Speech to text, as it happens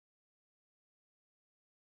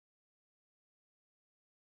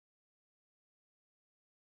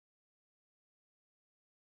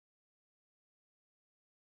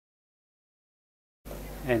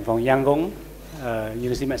and from Yangon,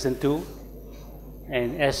 University of Medicine 2,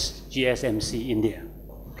 and SGSMC India.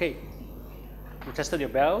 Okay, you tested your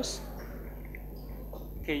bells.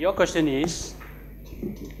 Okay, your question is,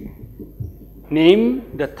 name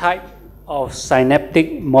the type of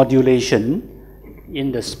synaptic modulation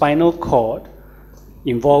in the spinal cord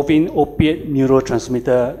involving opiate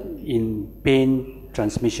neurotransmitter in pain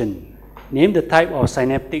transmission. Name the type of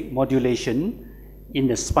synaptic modulation in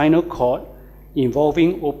the spinal cord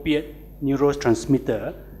involving opiate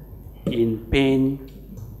neurotransmitter in pain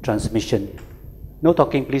transmission. No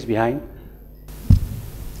talking, please, behind.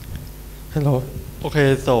 Hello.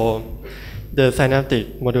 Okay, so the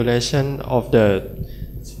synaptic modulation of the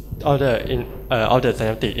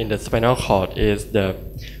synaptic in the spinal cord is the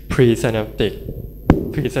presynaptic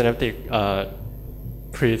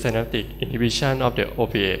inhibition of the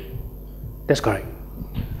opiate. That's correct.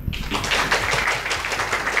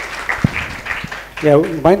 Yeah,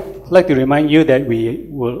 we might like to remind you that we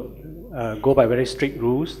will go by very strict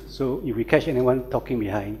rules. So if we catch anyone talking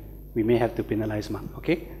behind, we may have to penalize them.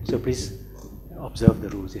 Okay, so please observe the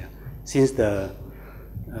rules. Yeah, since the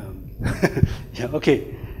yeah, okay.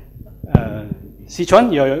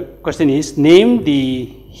 Sichuan, your question is, name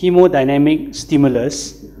the hemodynamic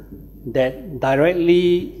stimulus that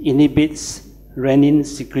directly inhibits renin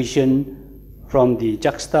secretion from the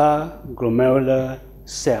juxtaglomerular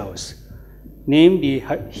cells. Name the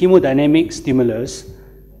hemodynamic stimulus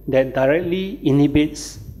that directly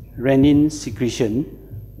inhibits renin secretion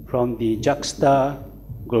from the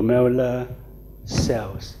juxtaglomerular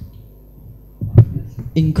cells.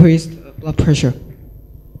 Increased blood pressure.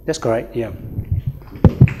 That's correct, yeah.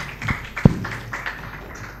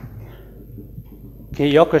 Okay,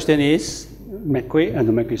 your question is,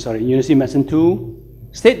 University of Medicine 2,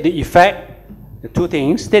 state the effect, the two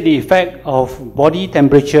things, state the effect of body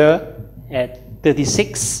temperature at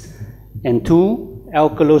 36 and 2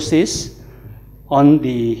 alkalosis on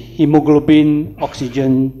the hemoglobin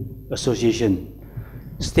oxygen association.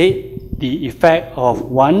 State the effect of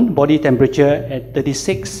 1 body temperature at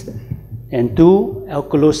 36 and 2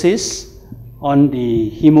 alkalosis on the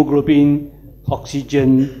hemoglobin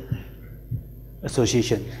oxygen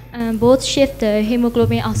association. Both shift the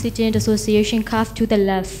hemoglobin oxygen association curve to the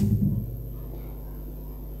left.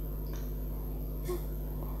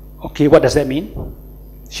 Okay, what does that mean?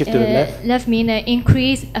 Shift to the left? Left means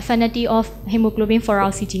increased affinity of hemoglobin for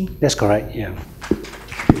oxygen. That's correct, yeah.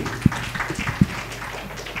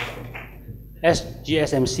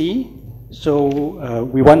 SGSMC, so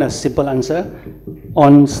we want a simple answer.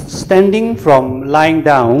 On standing from lying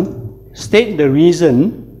down, state the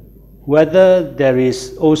reason whether there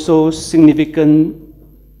is also significant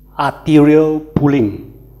arterial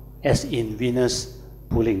pulling, as in venous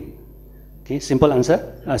pulling. Okay, simple answer,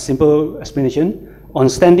 simple explanation. On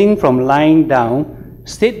standing from lying down,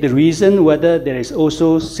 state the reason whether there is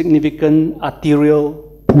also significant arterial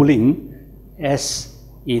pulling, as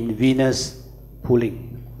in venous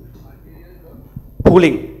pulling.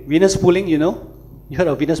 Pulling, venous pulling, you know? You heard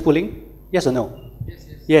of venous pulling? Yes or no? Yes,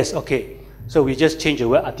 yes. Yes, okay. So we just change the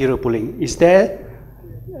word arterial pulling. Is there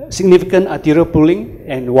significant arterial pulling,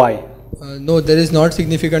 and why? No, there is not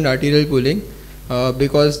significant arterial pulling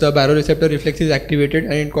because the baroreceptor reflex is activated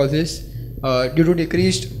and it causes, due to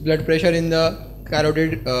decreased blood pressure in the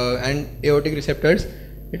carotid and aortic receptors,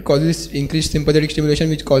 it causes increased sympathetic stimulation,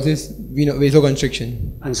 which causes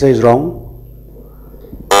vasoconstriction. Answer is wrong.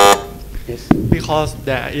 Yes. Because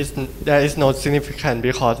there is no significant,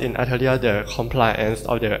 because in arterial the compliance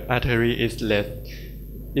of the artery is less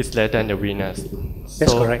than the venous.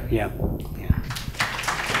 That's correct. Yeah.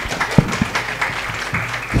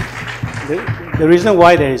 The reason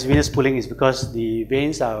why there is venous pulling is because the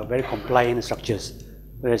veins are very compliant structures,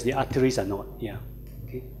 whereas the arteries are not. Yeah.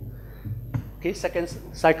 Okay. Okay. Second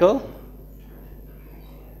cycle.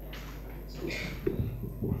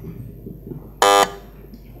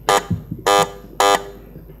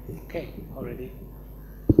 Okay, already.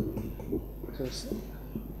 So,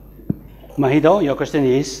 Mahido, your question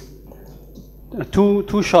is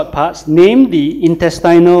two short parts. Name the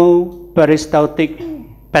intestinal peristaltic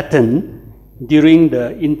pattern during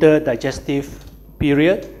the interdigestive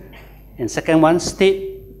period. And second one,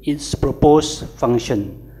 state its proposed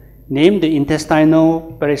function. Name the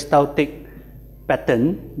intestinal peristaltic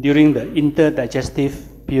pattern during the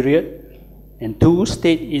interdigestive period. And 2,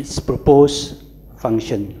 state its proposed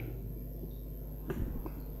function.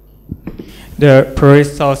 The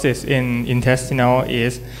peristalsis in intestinal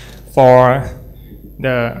is for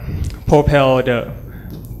the propel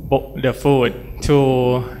the food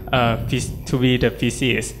to be the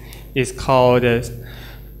feces. It's called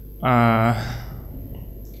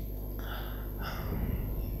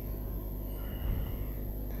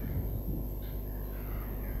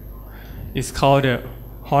is called the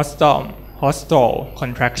hostile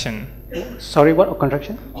contraction. Sorry, what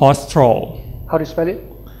contraction? Hostile. How do you spell it?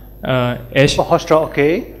 H Oh, hostile,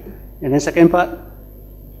 okay. And then second part?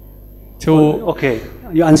 to Okay,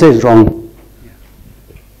 your answer is wrong.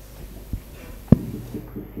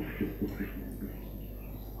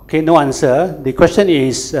 Okay, no answer. The question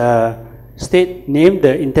is, name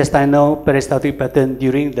the intestinal peristaltic pattern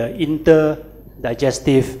during the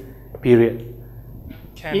interdigestive period.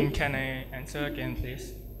 can I answer again,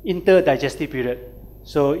 please? Interdigestive period.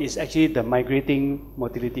 So it's actually the migrating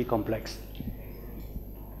motility complex.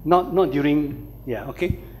 Not during, yeah,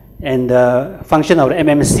 okay. And the function of the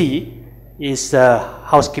MMC is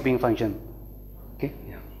housekeeping function. Okay.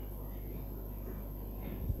 Yeah.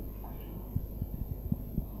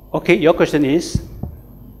 Okay, your question is,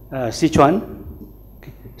 Sichuan,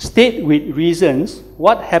 okay. State with reasons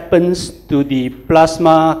what happens to the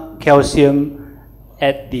plasma calcium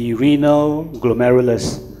at the renal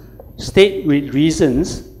glomerulus. State with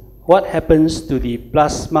reasons what happens to the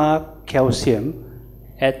plasma calcium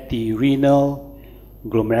at the renal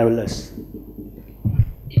glomerulus.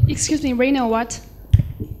 Excuse me, renal what?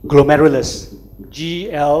 Glomerulus.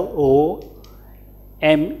 Glomerulus.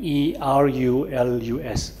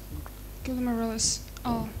 Glomerulus.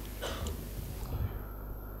 Oh.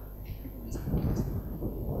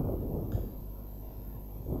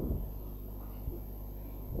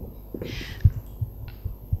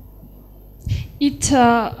 It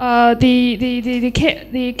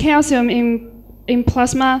the calcium in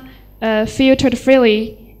plasma filtered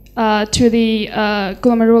freely to the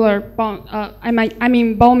glomerular bone. I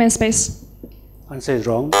mean Bowman space. Answer is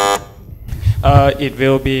wrong. It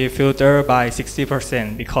will be filtered by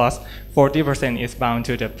 60% because 40% is bound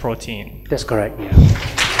to the protein. That's correct. Yeah.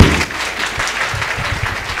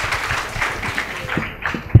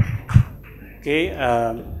 Okay,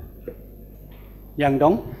 Yang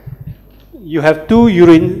Dong, you have two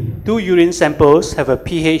urine samples have a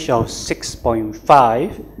pH of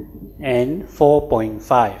 6.5 and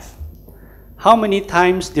 4.5. How many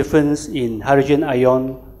times difference in hydrogen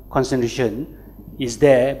ion concentration is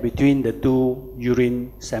there between the two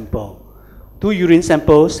urine samples? Two urine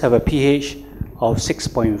samples have a pH of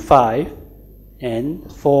 6.5 and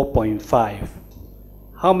 4.5.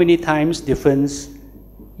 How many times difference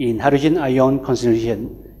in hydrogen ion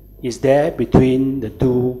concentration is there between the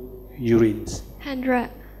two urines? 100.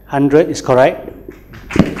 100 is correct.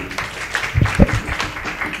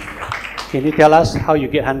 Can you tell us how you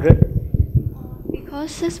get 100?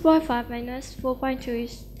 Because 6.5 minus 4.2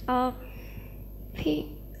 is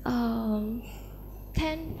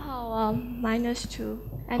 10 power minus 2.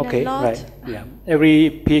 And Okay, a lot. right. Yeah. Every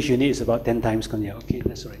pH unit is about 10 times. Yeah, okay,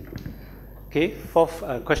 that's right. Okay, fourth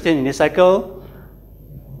question in this cycle.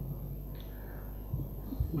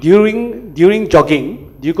 During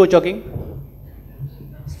jogging, do you go jogging?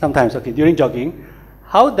 Sometimes, okay. During jogging,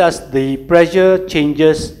 how does the pressure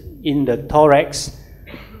changes in the thorax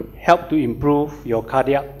help to improve your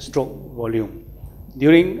cardiac stroke volume?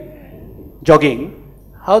 During jogging,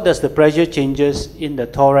 how does the pressure changes in the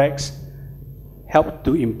thorax help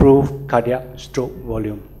to improve cardiac stroke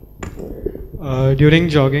volume? During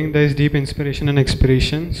jogging, there is deep inspiration and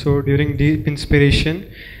expiration. So during deep inspiration,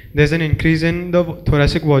 there's an increase in the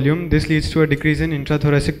thoracic volume. This leads to a decrease in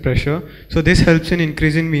intrathoracic pressure. So this helps in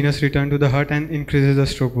increasing venous return to the heart and increases the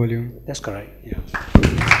stroke volume. That's correct. Yeah.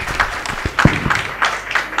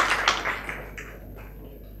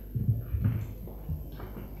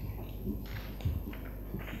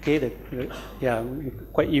 Okay, yeah,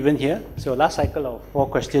 quite even here. So last cycle of 4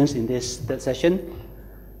 questions in this third session.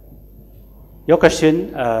 Your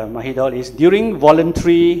question, Mahidol, is during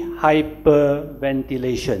voluntary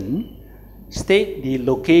hyperventilation, state the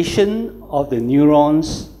location of the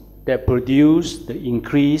neurons that produce the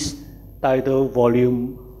increased tidal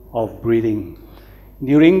volume of breathing.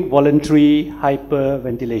 During voluntary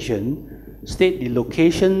hyperventilation, state the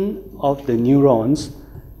location of the neurons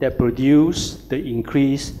that produce the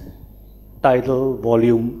increased tidal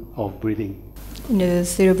volume of breathing. In the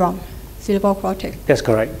cerebral cortex. That's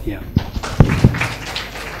correct, yeah.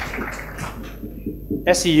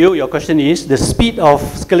 SCU, your question is, the speed of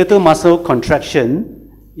skeletal muscle contraction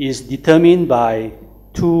is determined by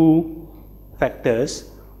 2 factors.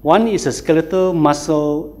 One is a skeletal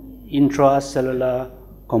muscle intracellular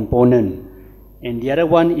component, and the other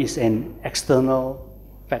one is an external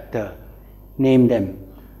factor. Name them.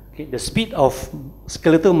 Okay, the speed of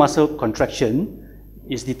skeletal muscle contraction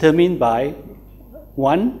is determined by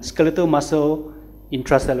 1, skeletal muscle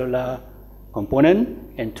intracellular component,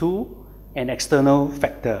 and 2, an external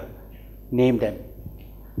factor. Name them.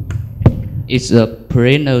 it's the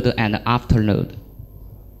pre-node and after node.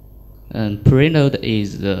 Pre-node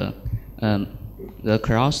is the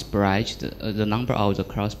cross bridge, the number of the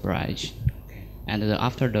cross bridge, and the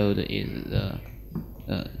after node is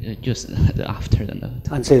just the after the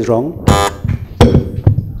node. Answer is wrong.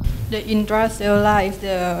 The intracellular is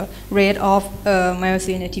the rate of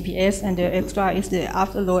myosin ATPase, and the extra is the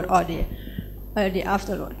afterload or the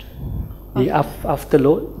afterload. The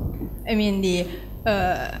afterload? I mean the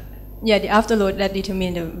afterload that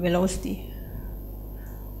determines the velocity.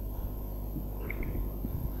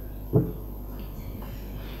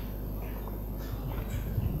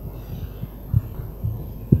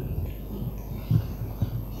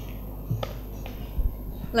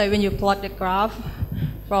 Like when you plot the graph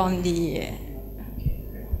from the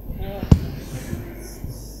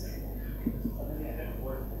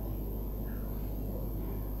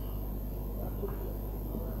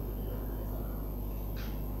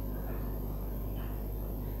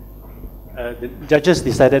the judges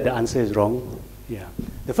decided the answer is wrong. Yeah,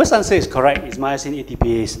 the first answer is correct. It's myosin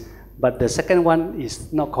ATPase, but the second one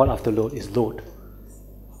is not called afterload. It's load.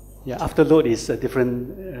 Yeah, afterload is a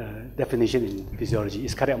different definition in physiology.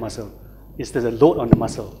 It's cardiac muscle. It's the load on the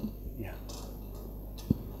muscle. Yeah.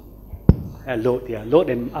 Load. Yeah, load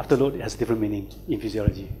and afterload has different meaning in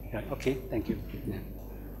physiology. Yeah. Okay. Thank you. Yeah.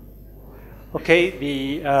 Okay.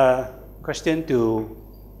 The question to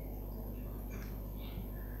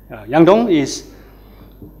Yang Dong is,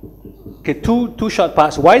 okay, two short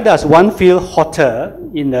parts. Why does one feel hotter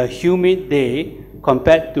in a humid day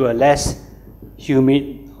compared to a less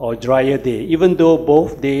humid or drier day, even though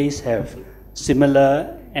both days have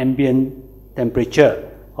similar ambient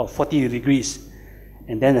temperature of 40 degrees?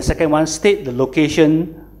 And then the second one, state the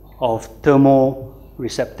location of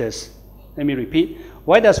thermoreceptors. Let me repeat.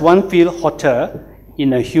 Why does one feel hotter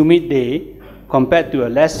in a humid day compared to a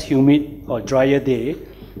less humid or drier day,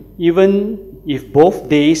 even if both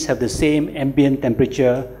days have the same ambient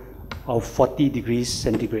temperature of 40 degrees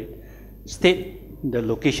centigrade? State the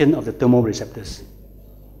location of the thermoreceptors.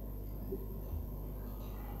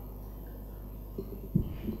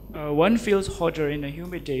 One feels hotter in a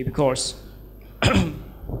humid day because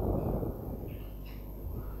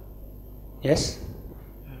Yes?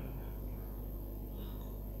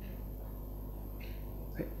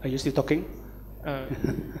 Are you still talking?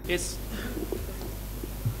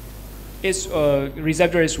 its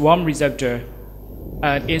receptor is warm receptor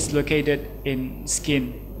and it's located in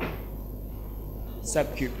skin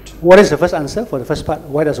subcute. What is the first answer for the first part?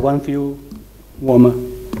 Why does one feel warmer?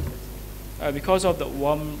 Because of the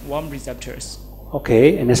warm receptors.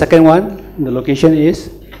 Okay, and the second one, the location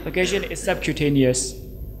is? Location is subcutaneous.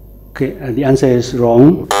 Okay, and the answer is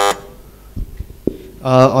wrong.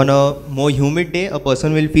 On a more humid day, a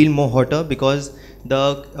person will feel more hotter because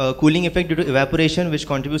the cooling effect due to evaporation, which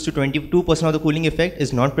contributes to 22% of the cooling effect,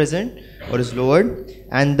 is not present or is lowered.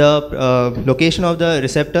 And the location of the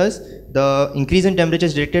receptors, the increase in temperature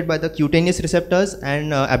is detected by the cutaneous receptors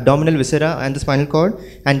and abdominal viscera and the spinal cord.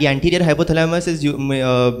 And the anterior hypothalamus is,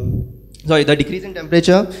 the decrease in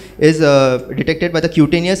temperature is detected by the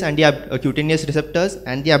cutaneous and the cutaneous receptors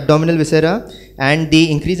and the abdominal viscera, and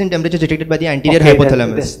the increase in temperature is detected by the anterior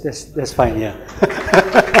hypothalamus. That's fine, yeah.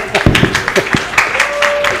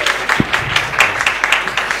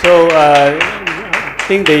 So I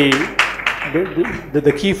think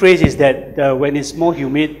the key phrase is that when it's more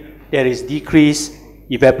humid, there is decreased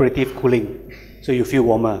evaporative cooling, so you feel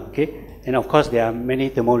warmer. Okay, and of course there are many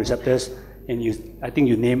thermoreceptors, and I think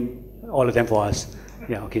you name all of them for us.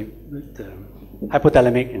 Yeah, okay, the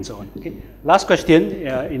hypothalamic and so on. Okay, last question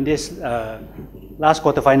in this last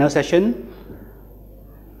quarterfinal session.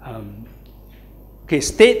 Okay,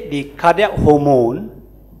 state the cardiac hormone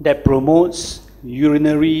that promotes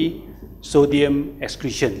urinary sodium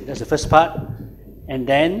excretion. That's the first part. And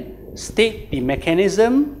then state the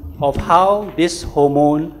mechanism of how this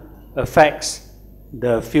hormone affects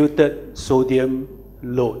the filtered sodium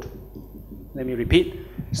load. Let me repeat.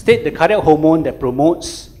 State the cardiac hormone that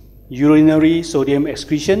promotes urinary sodium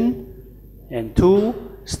excretion. And 2,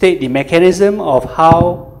 state the mechanism of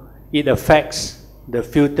how it affects the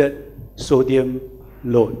filtered sodium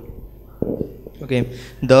load. Okay,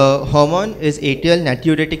 the hormone is atrial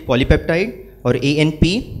natriuretic polypeptide, or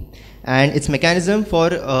ANP, and its mechanism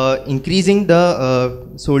for increasing the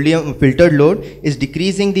sodium filtered load is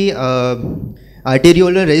decreasing the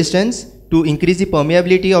arteriolar resistance to increase the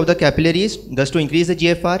permeability of the capillaries, thus to increase the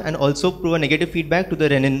GFR, and also prove a negative feedback to the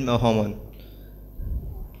renin hormone.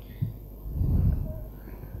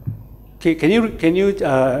 Okay, can you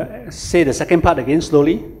say the second part again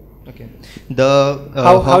slowly? Okay.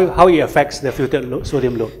 How it affects the filtered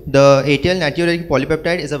sodium load? The ATL natriuretic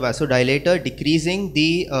polypeptide is a vasodilator, decreasing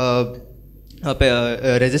the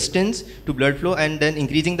resistance to blood flow and then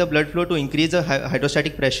increasing the blood flow to increase the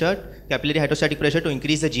hydrostatic pressure, capillary hydrostatic pressure to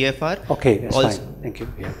increase the GFR. Okay, that's fine. Thank you.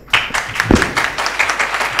 Yeah.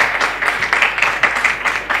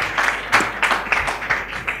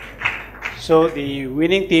 So the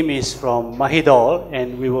winning team is from Mahidol,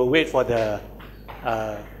 and we will wait for the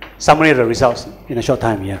summary of the results in a short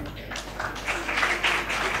time here.